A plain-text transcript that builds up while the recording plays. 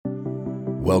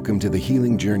Welcome to the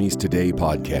Healing Journeys Today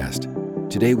podcast.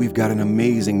 Today we've got an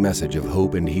amazing message of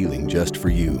hope and healing just for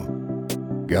you.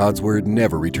 God's word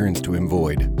never returns to him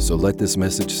void, so let this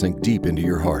message sink deep into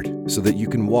your heart so that you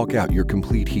can walk out your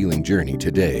complete healing journey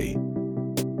today.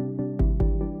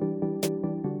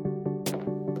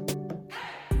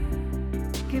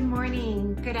 Good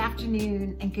morning, good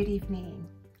afternoon, and good evening.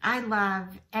 I love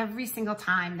every single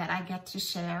time that I get to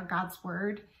share God's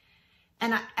word.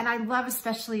 And I love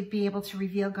especially be able to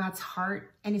reveal God's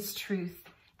heart and his truth,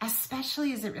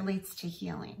 especially as it relates to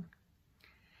healing.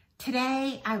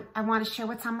 Today, I want to share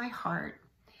what's on my heart.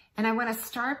 And I want to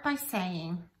start by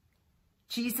saying,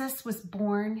 Jesus was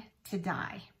born to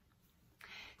die.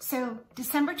 So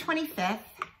December 25th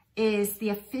is the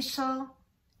official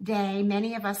day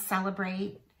many of us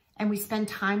celebrate, and we spend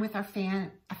time with our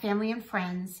family and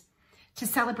friends to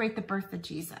celebrate the birth of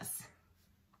Jesus.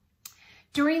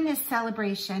 During this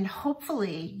celebration,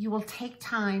 hopefully you will take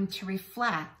time to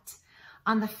reflect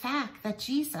on the fact that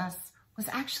Jesus was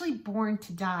actually born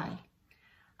to die.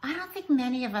 I don't think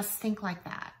many of us think like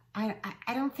that.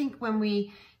 I don't think when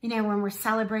we're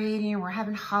celebrating or we're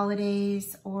having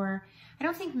holidays, or I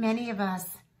don't think many of us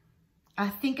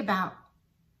think about,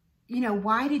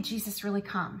 why did Jesus really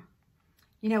come?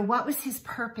 What was his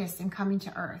purpose in coming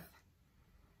to earth?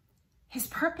 His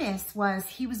purpose was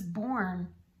he was born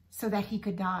so that he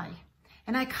could die.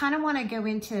 And I kind of want to go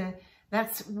into,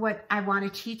 that's what I want to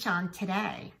teach on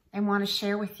today and want to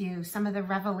share with you some of the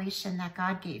revelation that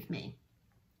God gave me.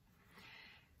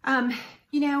 Many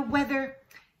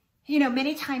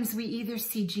times we either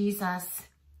see Jesus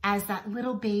as that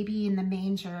little baby in the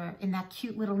manger in that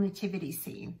cute little nativity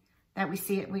scene that we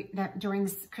see that during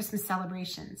the Christmas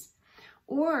celebrations,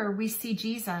 or we see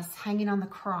Jesus hanging on the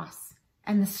cross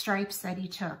and the stripes that he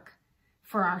took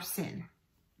for our sin.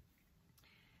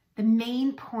 The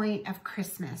main point of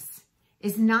Christmas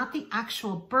is not the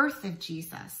actual birth of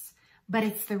Jesus, but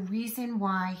it's the reason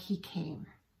why he came.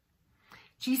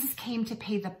 Jesus came to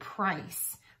pay the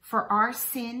price for our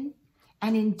sin,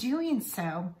 and in doing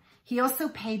so, he also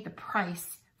paid the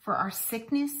price for our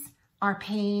sickness, our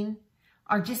pain,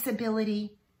 our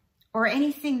disability, or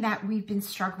anything that we've been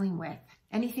struggling with,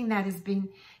 anything that has been,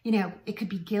 it could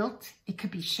be guilt, it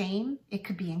could be shame, it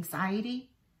could be anxiety.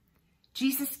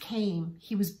 Jesus came,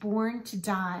 he was born to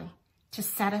die, to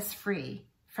set us free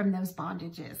from those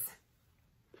bondages.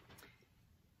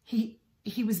 He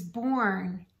was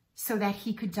born so that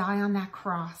he could die on that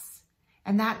cross.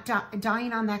 And that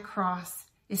dying on that cross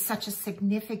is such a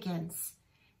significance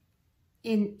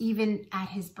even at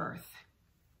his birth.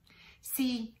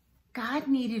 See, God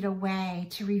needed a way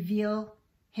to reveal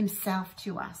himself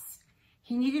to us.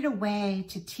 He needed a way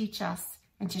to teach us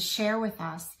and to share with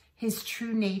us his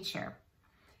true nature.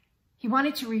 He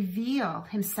wanted to reveal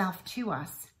himself to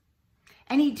us.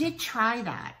 And he did try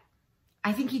that.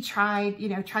 I think he tried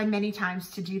many times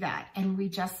to do that. And we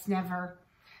just never,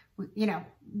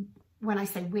 when I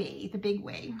say we, the big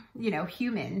we,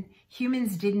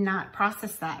 humans did not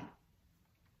process that.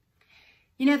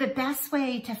 The best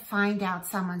way to find out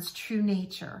someone's true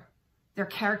nature, their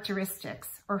characteristics,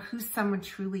 or who someone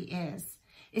truly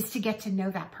is to get to know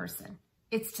that person.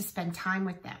 It's to spend time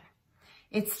with them.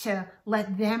 It's to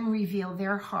let them reveal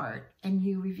their heart and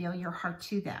you reveal your heart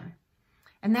to them.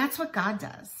 And that's what God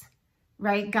does,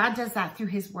 right? God does that through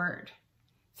his word.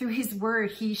 Through his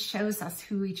word, he shows us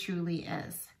who he truly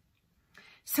is.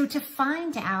 So to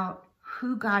find out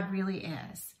who God really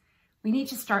is, we need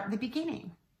to start at the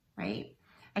beginning, right?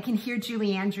 I can hear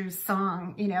Julie Andrews'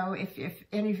 song, if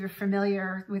any of you are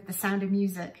familiar with The Sound of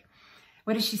Music.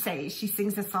 What does she say? She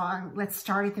sings a song, let's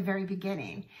start at the very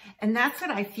beginning. And that's what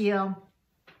I feel.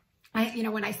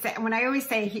 When I always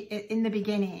say in the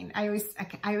beginning, I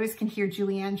always can hear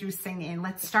Julie Andrews singing,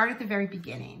 let's start at the very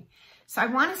beginning. So I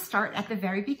want to start at the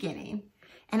very beginning,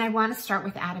 and I want to start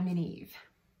with Adam and Eve.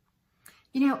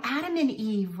 Adam and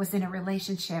Eve was in a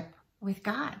relationship with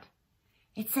God.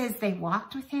 It says they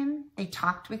walked with him, they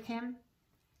talked with him,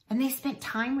 and they spent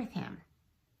time with him.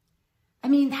 I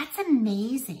mean, that's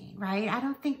amazing, right? I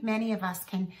don't think many of us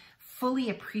can fully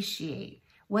appreciate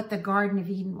what the Garden of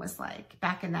Eden was like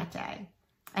back in that day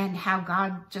and how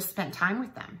God just spent time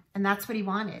with them. And that's what he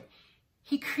wanted.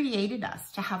 He created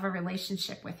us to have a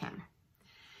relationship with him.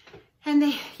 And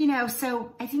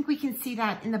so I think we can see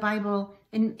that in the Bible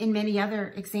in many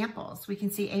other examples. We can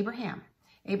see Abraham.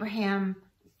 Abraham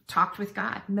talked with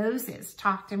God. Moses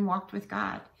talked and walked with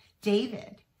God.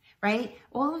 David, right?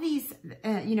 All of these,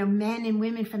 men and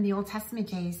women from the Old Testament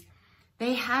days,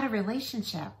 they had a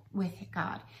relationship with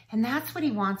God. And that's what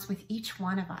he wants with each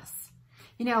one of us.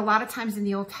 A lot of times in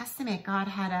the Old Testament, God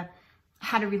had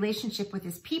had a relationship with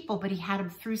his people, but he had them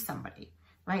through somebody,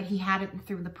 right? He had it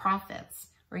through the prophets,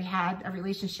 or he had a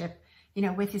relationship,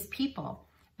 with his people,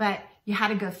 but you had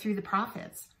to go through the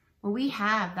prophets. Well, we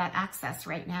have that access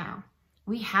right now.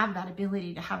 We have that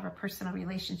ability to have a personal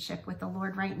relationship with the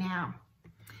Lord right now.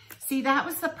 See, that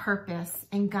was the purpose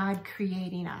in God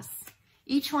creating us.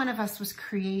 Each one of us was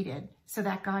created so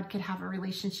that God could have a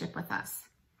relationship with us.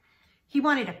 He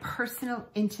wanted a personal,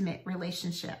 intimate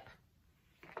relationship.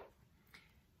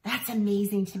 That's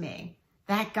amazing to me.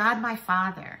 That God, my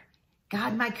Father,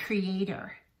 God, my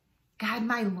Creator, God,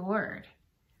 my Lord,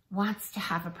 wants to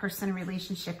have a personal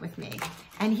relationship with me.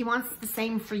 And he wants the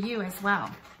same for you as well.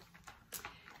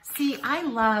 See, I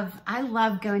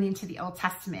love going into the Old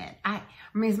Testament. I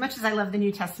mean, as much as I love the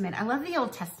New Testament, I love the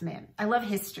Old Testament. I love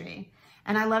history.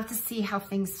 And I love to see how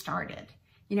things started.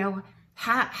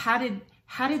 How did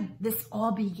this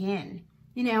all begin?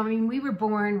 I mean, we were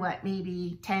born,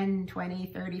 maybe 10, 20,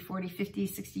 30, 40, 50,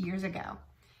 60 years ago,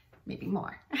 maybe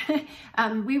more.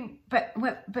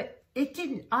 But it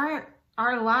didn't,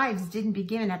 our lives didn't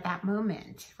begin at that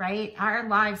moment, right? Our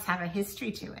lives have a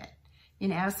history to it,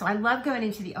 So I love going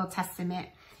into the Old Testament,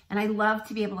 and I love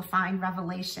to be able to find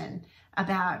revelation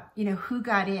about, who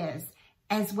God is,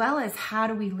 as well as how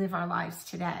do we live our lives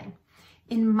today.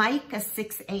 In Micah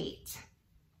 6:8,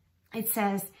 it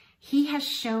says, "He has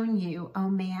shown you, O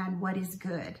man, what is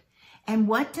good. And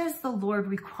what does the Lord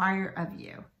require of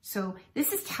you?" So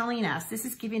this is telling us, this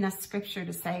is giving us scripture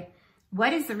to say, what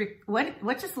does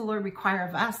the Lord require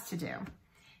of us to do?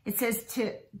 It says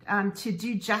to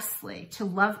do justly, to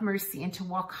love mercy, and to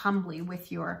walk humbly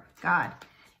with your God.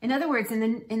 In other words, in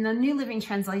the New Living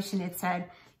Translation, it said,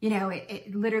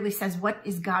 it literally says, what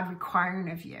is God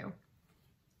requiring of you?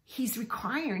 He's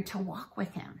requiring to walk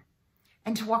with him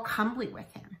and to walk humbly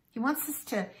with him. He wants us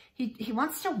to, he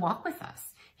wants to walk with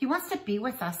us. He wants to be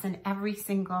with us in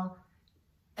everything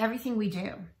we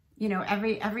do.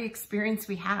 Every experience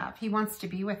we have, he wants to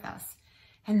be with us.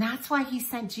 And that's why he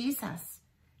sent Jesus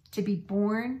to be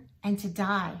born and to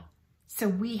die. So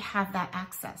we have that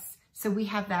access. So we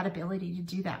have that ability to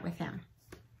do that with him.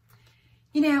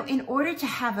 In order to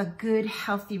have a good,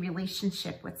 healthy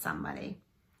relationship with somebody,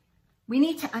 we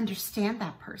need to understand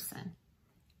that person.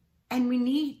 And we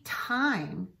need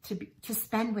time to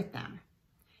spend with them.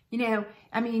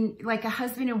 I mean, like a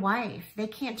husband and wife, they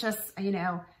can't just,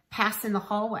 pass in the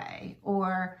hallway,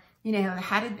 or,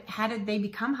 how did they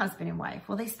become husband and wife?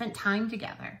 Well, they spent time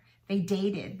together. They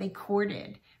dated, they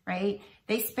courted, right?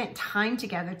 They spent time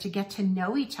together to get to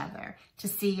know each other, to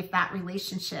see if that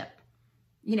relationship,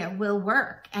 will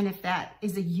work, and if that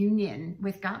is a union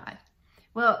with God.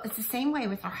 Well, it's the same way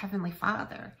with our Heavenly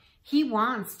Father. He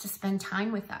wants to spend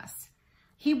time with us.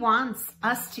 He wants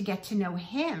us to get to know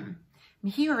him. I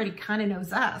mean, he already kind of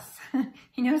knows us.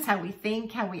 He knows how we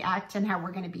think, how we act, and how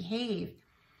we're going to behave.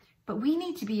 But we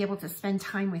need to be able to spend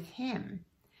time with him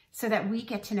so that we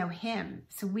get to know him,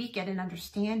 so we get an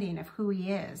understanding of who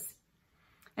he is.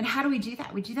 And how do we do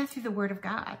that? We do that through the Word of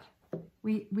God.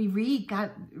 We read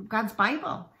God's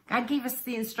Bible. God gave us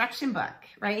the instruction book,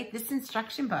 right? This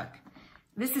instruction book.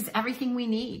 This is everything we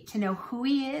need to know who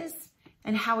he is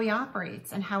and how he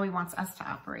operates and how he wants us to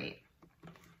operate.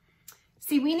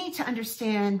 See, we need to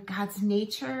understand God's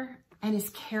nature and his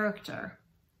character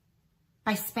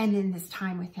by spending this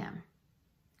time with him.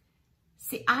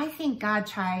 See, I think God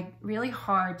tried really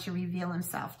hard to reveal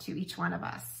himself to each one of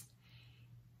us.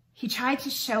 He tried to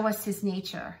show us his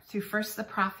nature through first the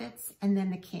prophets and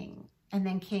then the king, and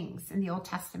then kings in the Old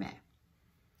Testament.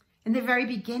 In the very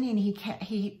beginning,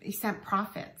 he sent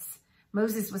prophets.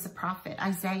 Moses was a prophet,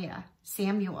 Isaiah,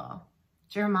 Samuel,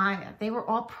 Jeremiah. They were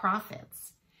all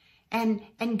prophets. And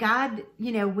God,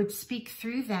 would speak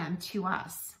through them to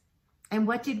us. And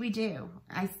what did we do?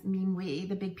 I mean, we,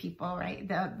 the big people, right?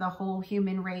 The whole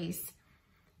human race.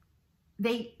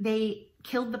 They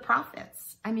killed the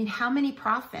prophets. I mean, how many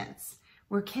prophets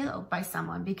were killed by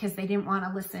someone because they didn't want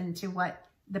to listen to what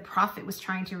the prophet was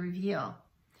trying to reveal?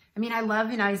 I mean, I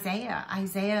love in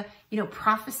Isaiah,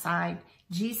 prophesied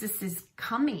Jesus's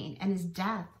coming and his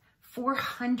death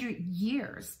 400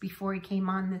 years before he came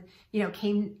on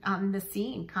the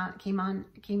scene,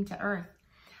 came to earth.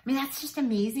 I mean, that's just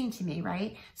amazing to me,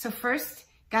 right? So first,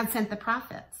 God sent the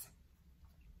prophets,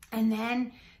 and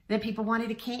then the people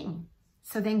wanted a king.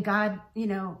 So then God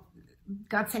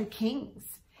sent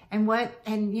kings,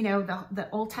 the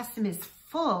Old Testament is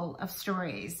full of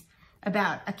stories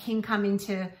about a king coming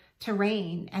to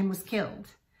reign and was killed,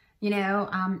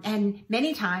 and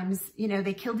many times,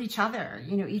 they killed each other,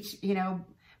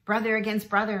 brother against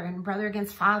brother and brother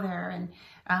against father,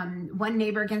 and one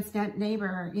neighbor against that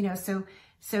neighbor,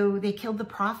 So they killed the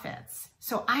prophets.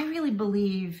 So I really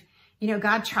believe,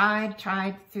 God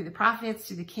tried through the prophets,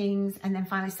 through the kings, and then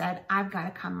finally said, I've got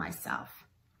to come myself.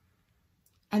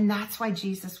 And that's why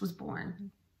Jesus was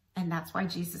born. And that's why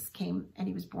Jesus came, and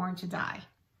he was born to die.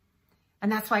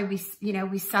 And that's why we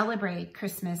celebrate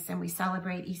Christmas and we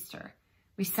celebrate Easter.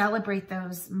 We celebrate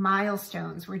those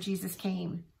milestones where Jesus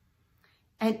came.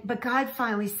 But God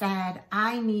finally said,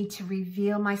 I need to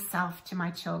reveal myself to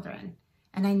my children.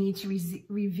 And I need to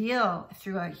reveal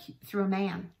through a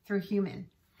man, through a human.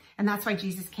 And that's why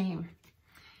Jesus came.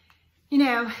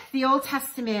 The Old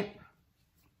Testament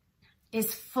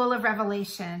is full of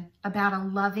revelation about a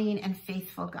loving and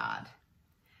faithful God.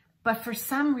 But for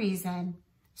some reason,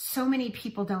 so many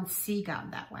people don't see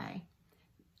God that way.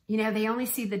 They only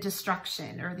see the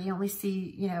destruction, or they only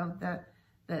see,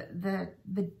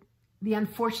 the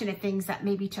unfortunate things that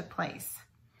maybe took place.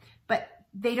 But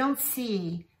they don't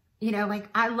see,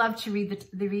 I love to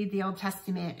read the Old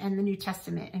Testament and the New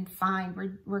Testament and find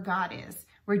where God is,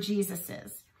 where Jesus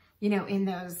is, in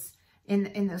those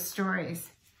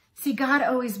stories. See, God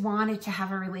always wanted to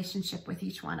have a relationship with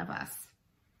each one of us.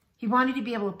 He wanted to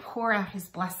be able to pour out his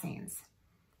blessings.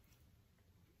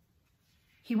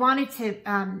 He wanted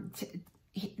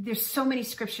there's so many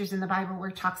scriptures in the Bible where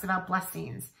it talks about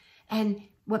blessings. And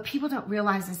what people don't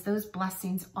realize is those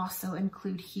blessings also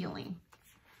include healing.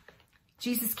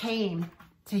 Jesus came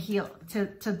to heal,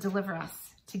 to deliver us,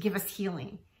 to give us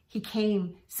healing. He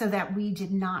came so that we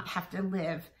did not have to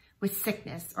live with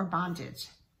sickness or bondage.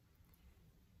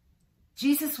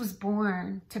 Jesus was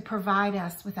born to provide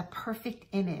us with a perfect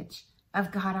image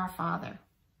of God our Father.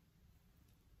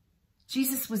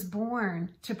 Jesus was born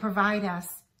to provide us,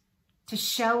 to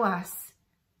show us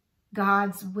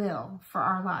God's will for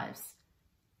our lives,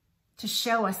 to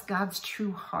show us God's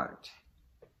true heart.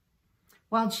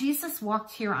 While Jesus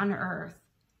walked here on earth,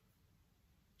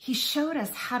 he showed us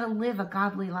how to live a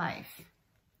godly life.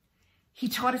 He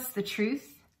taught us the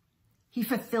truth. He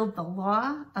fulfilled the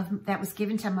law that was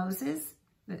given to Moses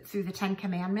through the 10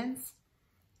 Commandments.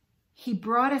 He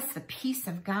brought us the peace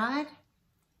of God,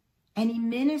 and he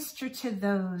ministered to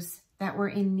those that were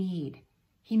in need.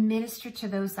 He ministered to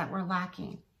those that were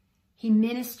lacking. He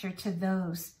ministered to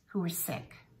those who were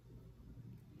sick.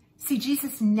 See,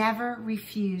 Jesus never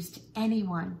refused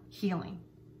anyone healing.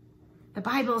 The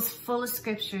Bible is full of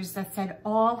scriptures that said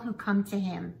all who come to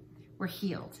him were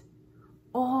healed.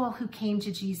 All who came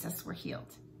to Jesus were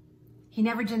healed. He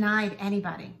never denied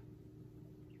anybody.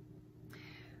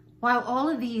 While all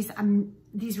of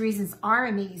these reasons are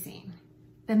amazing,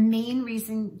 the main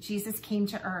reason Jesus came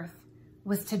to earth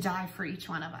was to die for each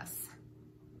one of us.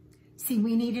 See,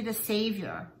 we needed a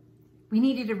savior. We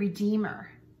needed a redeemer.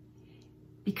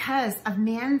 Because of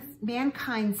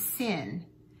mankind's sin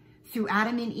through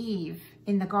Adam and Eve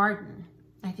in the garden.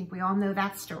 I think we all know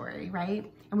that story,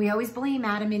 right? And we always blame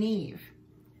Adam and Eve.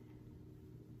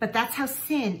 But that's how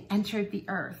sin entered the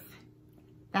earth.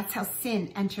 That's how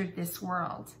sin entered this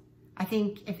world. I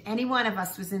think if any one of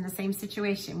us was in the same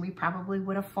situation, we probably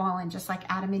would have fallen just like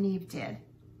Adam and Eve did.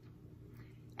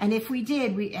 And if we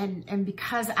did, and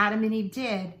because Adam and Eve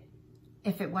did,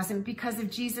 if it wasn't because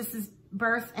of Jesus's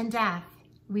birth and death,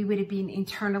 we would have been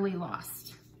eternally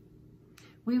lost.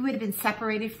 We would have been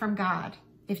separated from God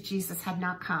if Jesus had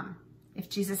not come, if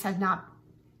Jesus had not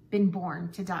been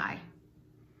born to die.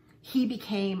 He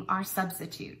became our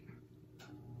substitute.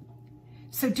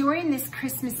 So during this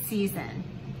Christmas season,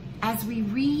 as we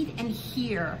read and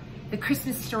hear the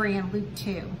Christmas story in Luke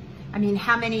 2, I mean,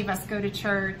 how many of us go to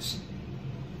church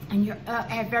and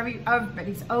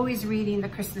everybody's always reading the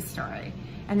Christmas story,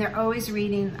 and they're always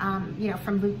reading,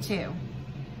 from Luke 2.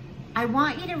 I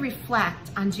want you to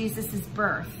reflect on Jesus's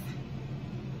birth,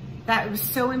 that it was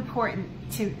so important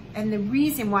and the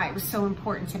reason why it was so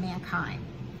important to mankind.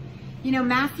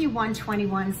 Matthew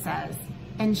 1:21 says,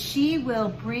 "And she will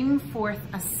bring forth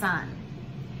a son,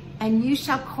 and you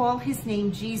shall call his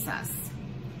name Jesus,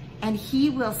 and he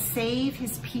will save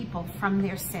his people from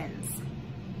their sins."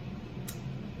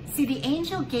 See, the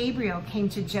angel Gabriel came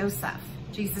to Joseph,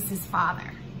 Jesus'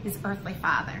 father, his earthly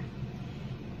father.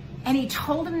 And he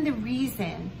told him the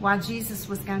reason why Jesus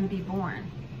was going to be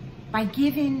born by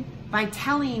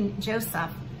telling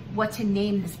Joseph what to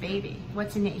name this baby,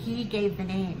 he gave the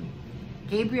name.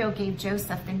 Gabriel gave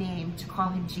Joseph the name to call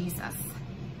him Jesus.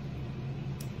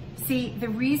 See, the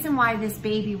reason why this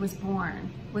baby was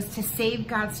born was to save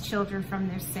God's children from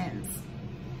their sins.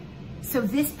 So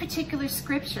this particular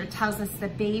scripture tells us the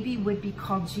baby would be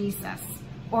called Jesus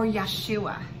or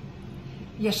Yeshua.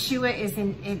 Yeshua is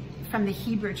from the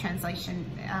Hebrew translation,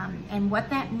 and what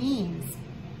that means,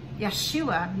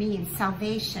 Yeshua means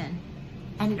salvation,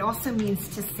 and it also means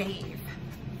to save.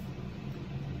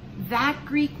 That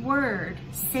Greek word,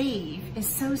 save, is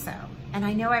sozo. And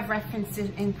I know I've referenced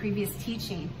it in previous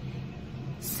teaching.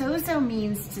 Sozo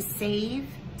means to save,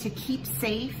 to keep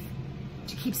safe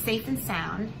and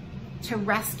sound, to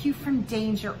rescue from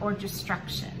danger or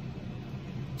destruction,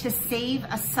 to save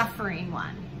a suffering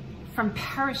one from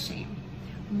perishing,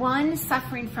 one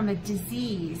suffering from a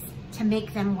disease to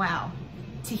make them well,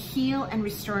 to heal and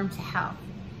restore them to health.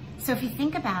 So if you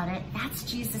think about it, that's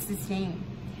Jesus' name.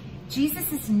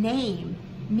 Jesus' name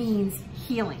means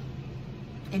healing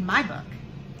in my book,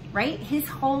 right? His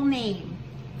whole name,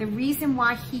 the reason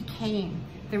why he came,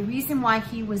 the reason why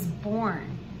he was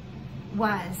born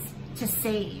was to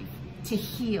save, to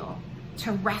heal,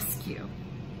 to rescue,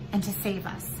 and to save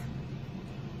us.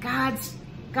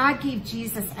 God gave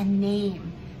Jesus a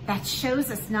name that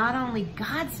shows us not only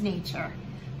God's nature,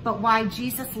 but why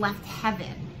Jesus left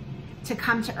heaven to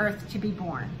come to earth to be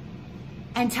born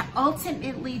and to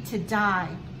ultimately to die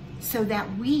so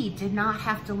that we did not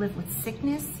have to live with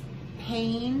sickness,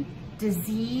 pain,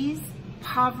 disease,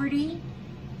 poverty,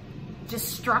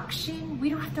 destruction. We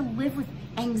don't have to live with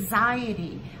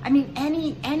anxiety. I mean,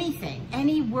 anything,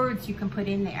 any words you can put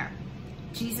in there.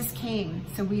 Jesus came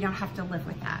so we don't have to live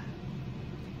with that.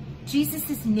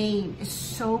 Jesus' name is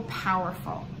so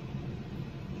powerful,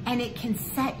 and it can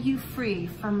set you free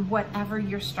from whatever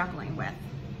you're struggling with.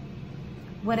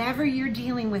 Whatever you're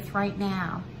dealing with right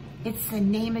now, it's the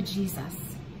name of Jesus.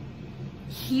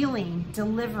 Healing,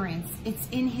 deliverance, it's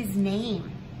in his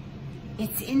name.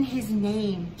 It's in his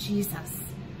name, Jesus,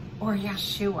 or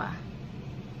Yeshua.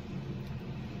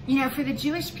 You know, for the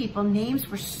Jewish people, names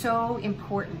were so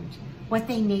important, what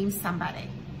they named somebody.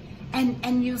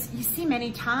 And you see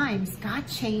many times God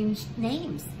changed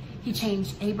names. He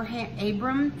changed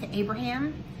Abram to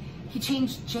Abraham. He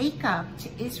changed Jacob to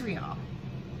Israel.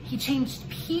 He changed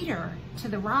Peter to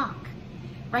the rock,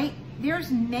 right?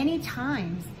 There's many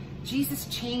times Jesus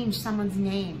changed someone's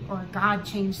name, or God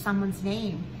changed someone's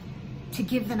name to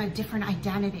give them a different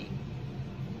identity,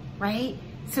 right?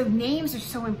 So names are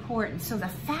so important. So the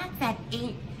fact that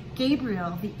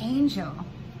Gabriel, the angel,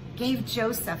 gave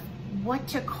Joseph what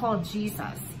to call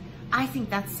Jesus, I think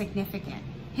that's significant.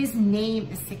 His name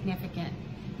is significant.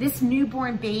 This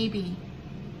newborn baby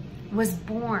was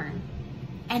born,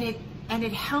 and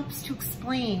it helps to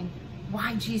explain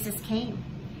why Jesus came.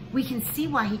 We can see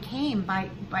why he came by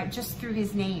just through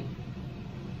his name.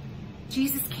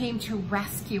 Jesus came to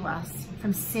rescue us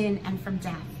from sin and from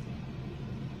death.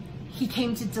 He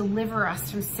came to deliver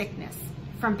us from sickness,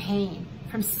 from pain,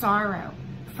 from sorrow,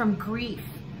 from grief,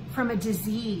 from a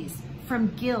disease, from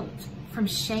guilt, from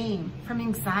shame, from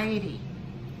anxiety.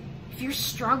 If you're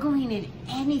struggling in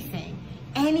anything,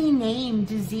 any name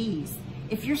disease,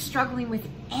 if you're struggling with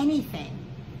anything,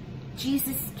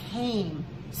 Jesus came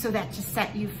so that to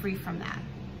set you free from that.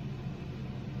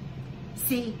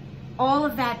 See, all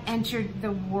of that entered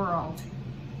the world.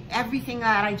 Everything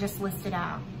that I just listed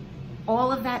out,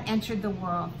 all of that entered the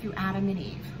world through Adam and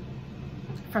Eve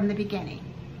from the beginning.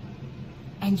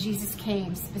 And Jesus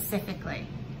came specifically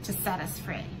to set us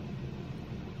free.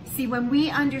 See, when we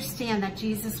understand that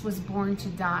Jesus was born to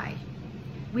die,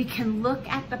 we can look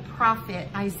at the prophet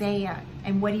Isaiah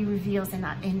and what he reveals in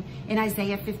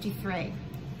Isaiah 53.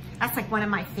 That's like one of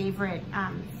my favorite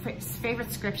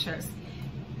scriptures,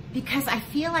 because I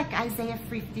feel like Isaiah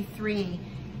 53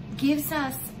 gives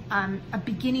us a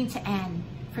beginning to end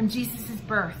from Jesus'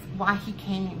 birth, why he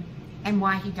came and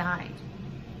why he died.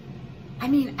 I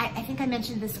mean, I think I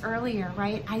mentioned this earlier,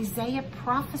 right? Isaiah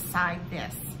prophesied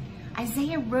this.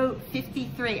 Isaiah wrote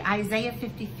Isaiah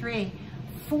 53,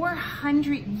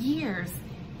 400 years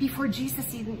before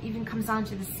Jesus even comes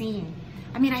onto the scene.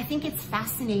 I mean, I think it's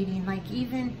fascinating. Like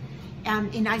even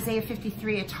in Isaiah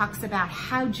 53, it talks about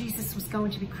how Jesus was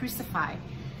going to be crucified.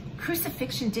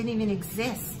 Crucifixion didn't even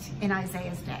exist in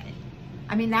Isaiah's day.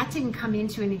 I mean, that didn't come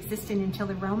into existence until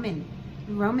the Roman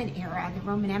era, the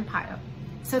Roman Empire.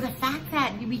 So the fact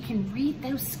that we can read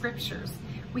those scriptures,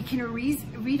 we can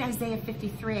read Isaiah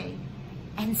 53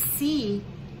 and see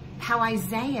how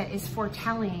Isaiah is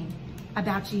foretelling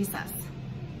about Jesus.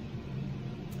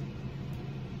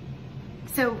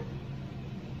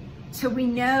 So we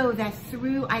know that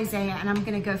through Isaiah, and I'm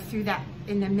going to go through that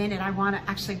in a minute. I want to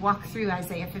actually walk through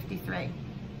Isaiah 53.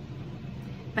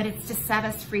 But it's to set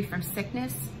us free from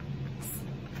sickness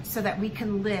so that we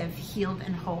can live healed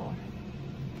and whole.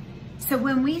 So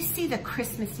when we see the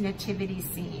Christmas nativity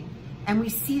scene and we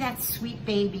see that sweet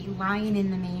baby lying in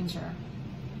the manger,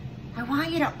 I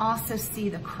want you to also see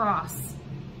the cross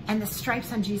and the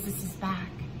stripes on Jesus' back,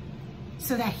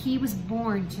 so that he was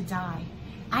born to die.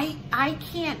 I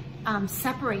can't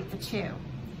separate the two.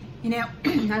 You know,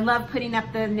 I love putting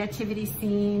up the nativity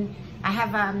scene. I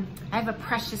have a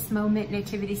precious moment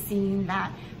nativity scene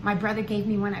that my brother gave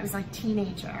me when I was like a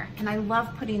teenager, and I love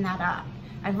putting that up.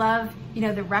 I love, you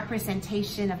know, the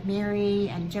representation of Mary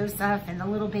and Joseph and the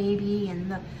little baby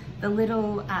and the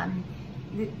little,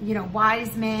 you know,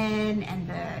 wise men and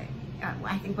the,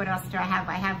 I think what else do I have?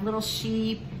 I have little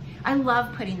sheep. I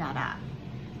love putting that up.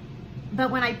 But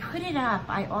when I put it up,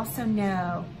 I also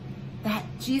know that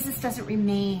Jesus doesn't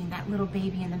remain that little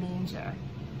baby in the manger,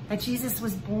 that Jesus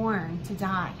was born to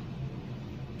die,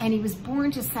 and he was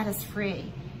born to set us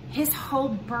free. His whole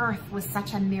birth was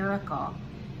such a miracle,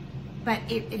 but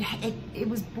it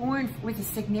was born with a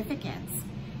significance,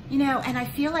 you know, and I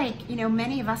feel like, you know,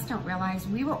 many of us don't realize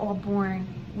we were all born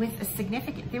with a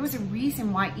significance. There was a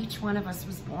reason why each one of us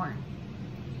was born.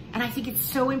 And I think it's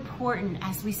so important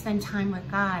as we spend time with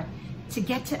God to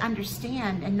get to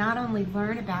understand and not only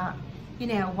learn about, you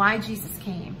know, why Jesus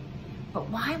came, but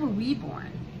why were we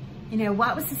born? You know,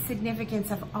 what was the significance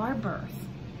of our birth?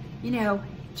 You know,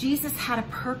 Jesus had a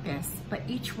purpose, but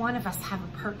each one of us have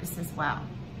a purpose as well.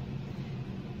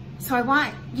 So I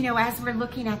want, you know, as we're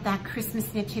looking at that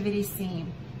Christmas nativity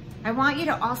scene, I want you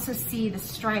to also see the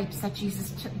stripes that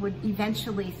Jesus would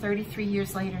eventually, 33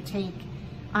 years later, take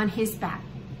on his back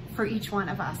for each one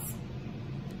of us.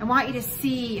 I want you to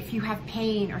see if you have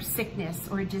pain or sickness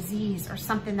or a disease or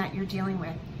something that you're dealing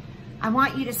with. I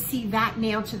want you to see that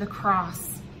nailed to the cross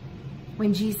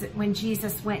when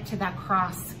Jesus went to that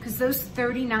cross, because those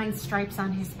 39 stripes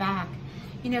on his back,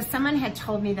 you know, someone had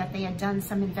told me that they had done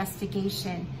some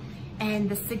investigation, and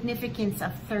the significance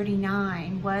of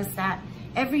 39 was that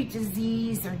every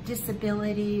disease or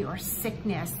disability or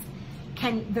sickness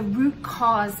the root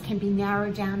cause can be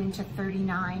narrowed down into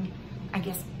 39, I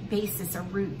guess, bases or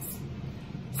roots.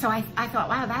 So I thought,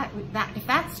 wow, that if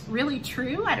that's really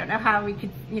true, I don't know how we could,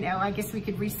 you know, I guess we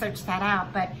could research that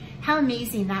out, but how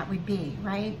amazing that would be,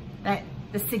 right? That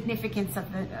the significance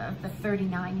of the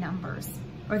 39 numbers,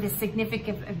 or the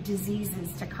significance of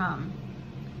diseases to come.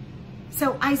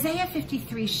 So Isaiah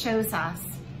 53 shows us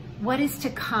what is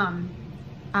to come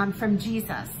from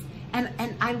Jesus.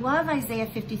 And I love Isaiah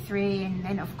 53,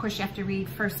 and of course you have to read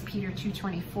 1 Peter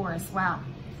 2:24 as well.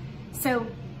 So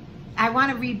I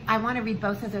want to read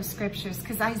both of those scriptures,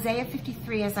 because Isaiah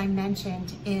 53, as I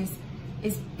mentioned, is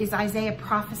Isaiah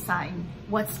prophesying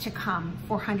what's to come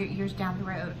 400 years down the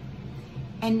road.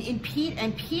 And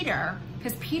Peter,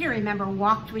 because Peter, remember,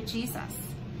 walked with Jesus.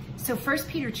 So 1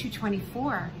 Peter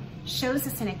 2:24 shows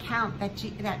us an account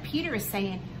that Peter is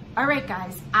saying, all right,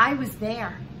 guys, I was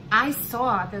there. I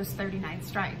saw those 39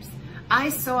 stripes. I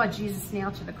saw Jesus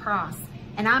nailed to the cross.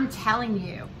 And I'm telling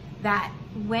you that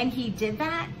when he did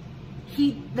that,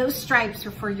 those stripes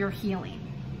were for your healing.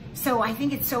 So I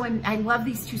think it's so, I love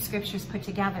these two scriptures put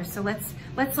together. So let's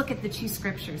look at the two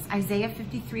scriptures. Isaiah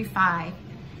 53:5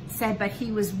 said, but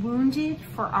he was wounded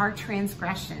for our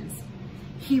transgressions.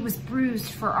 He was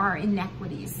bruised for our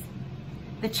iniquities.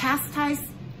 The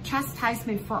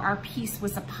chastisement for our peace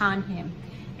was upon him,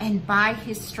 and by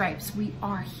his stripes we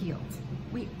are healed.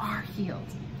 We are healed.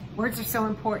 Words are so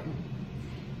important.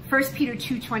 1 Peter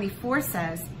 2:24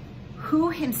 says, who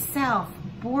himself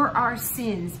bore our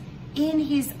sins in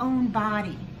his own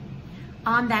body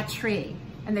on that tree.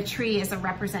 And the tree is a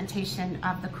representation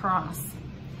of the cross.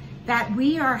 That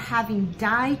we are, having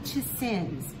died to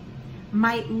sins,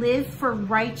 might live for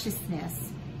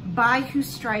righteousness, by whose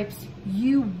stripes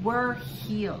you were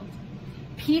healed.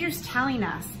 Peter's telling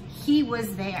us he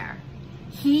was there.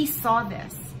 He saw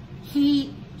this.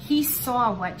 He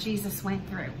saw what Jesus went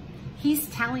through. He's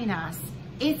telling us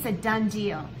it's a done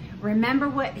deal. Remember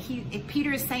what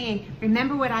Peter is saying,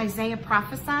 remember what Isaiah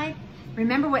prophesied?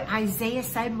 Remember what Isaiah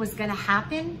said was going to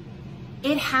happen?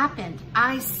 It happened.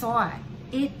 I saw it.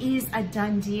 It is a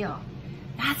done deal.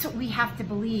 That's what we have to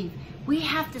believe. We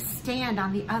have to stand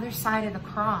on the other side of the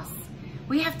cross.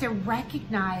 We have to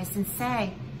recognize and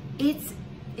say, it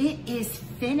is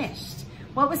finished.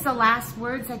 What was the last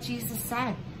words that Jesus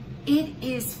said? It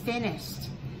is finished.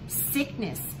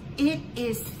 Sickness, it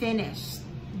is finished.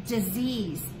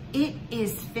 Disease, it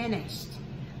is finished.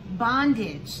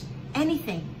 Bondage,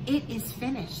 anything, it is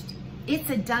finished. It's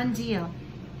a done deal.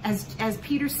 As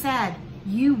Peter said,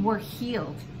 you were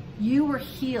healed. You were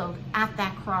healed at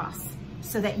that cross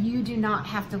so that you do not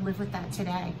have to live with that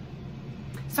today.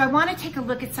 So I want to take a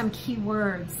look at some key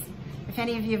words. If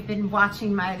any of you have been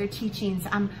watching my other teachings,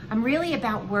 I'm really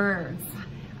about words.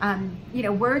 You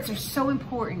know, words are so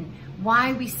important.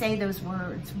 Why we say those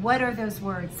words. What are those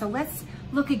words? So let's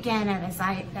look again at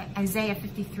Isaiah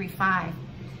 53:5.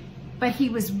 But he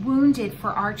was wounded for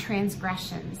our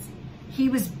transgressions. He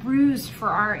was bruised for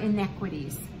our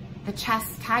iniquities. The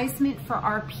chastisement for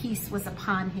our peace was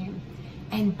upon him,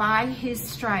 and by his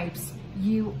stripes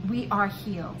we are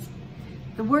healed.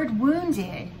 The word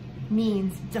wounded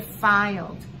means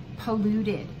defiled,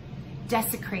 polluted,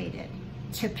 desecrated,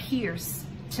 to pierce,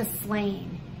 to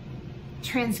slain.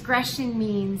 Transgression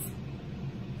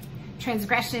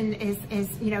is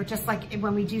just like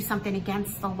when we do something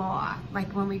against the law,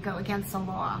 like when we go against the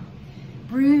law.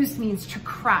 Bruise means to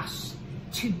crush,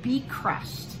 to be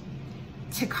crushed,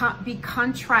 to be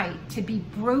contrite, to be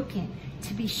broken,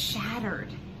 to be shattered.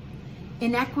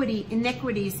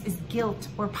 Iniquities is guilt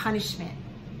or punishment.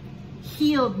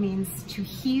 Healed means to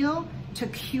heal, to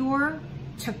cure,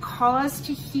 to cause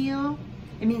to heal.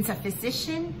 It means a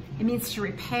physician. It means to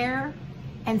repair,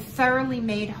 and thoroughly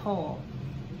made whole.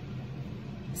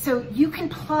 So you can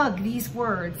plug these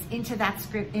words into that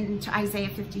script, into Isaiah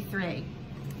 53,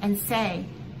 and say,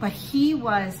 but he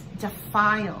was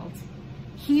defiled.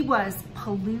 He was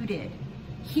polluted.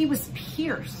 He was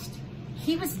pierced.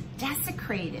 He was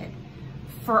desecrated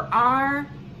for our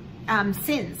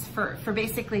sins, for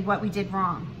basically what we did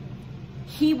wrong.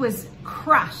 He was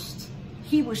crushed.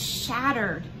 He was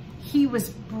shattered. He was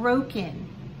broken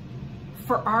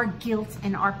for our guilt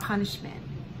and our punishment.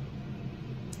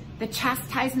 The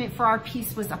chastisement for our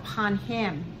peace was upon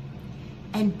him.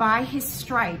 And by his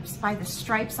stripes, by the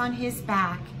stripes on his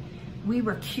back, we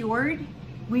were cured,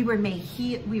 we were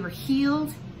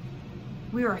healed,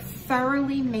 we were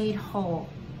thoroughly made whole.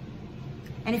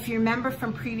 And if you remember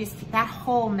from previous, that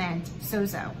whole meant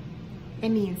sozo. It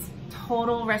means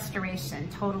total restoration,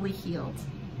 totally healed.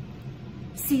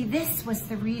 See, this was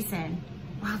the reason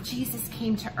why Jesus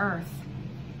came to earth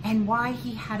and why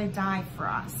he had to die for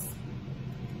us.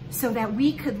 So that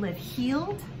we could live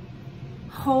healed,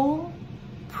 whole,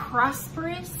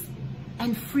 prosperous,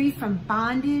 and free from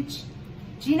bondage.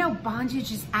 Do you know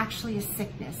bondage is actually a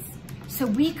sickness? So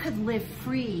we could live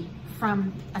free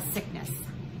from a sickness.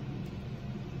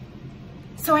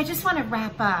 So I just want to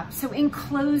wrap up. So in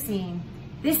closing,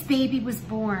 this baby was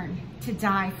born to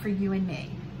die for you and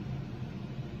me.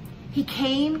 He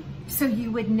came so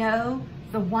you would know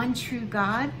the one true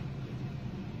God,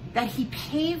 that he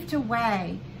paved a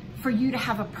way for you to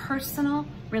have a personal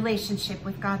relationship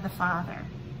with God the Father.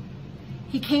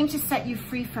 He came to set you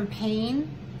free from pain,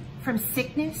 from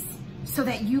sickness, so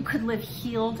that you could live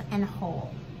healed and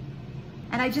whole.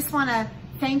 And I just want to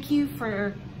thank you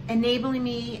for enabling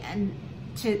me and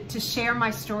to share my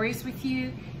stories with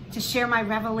you, to share my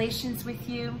revelations with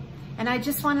you. And I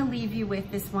just want to leave you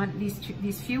with these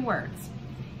few words.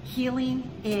 Healing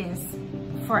is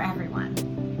for everyone.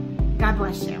 God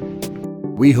bless you.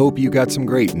 We hope you got some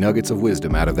great nuggets of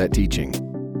wisdom out of that teaching.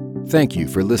 Thank you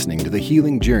for listening to the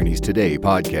Healing Journeys Today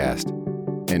podcast.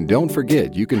 And don't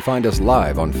forget, you can find us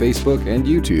live on Facebook and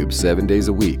YouTube 7 days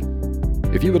a week.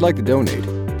 If you would like to donate,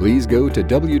 please go to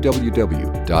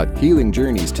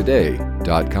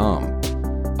www.healingjourneystoday.com.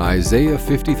 Isaiah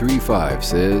 53:5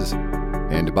 says,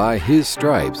 "And by his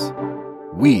stripes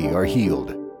we are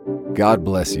healed." God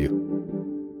bless you.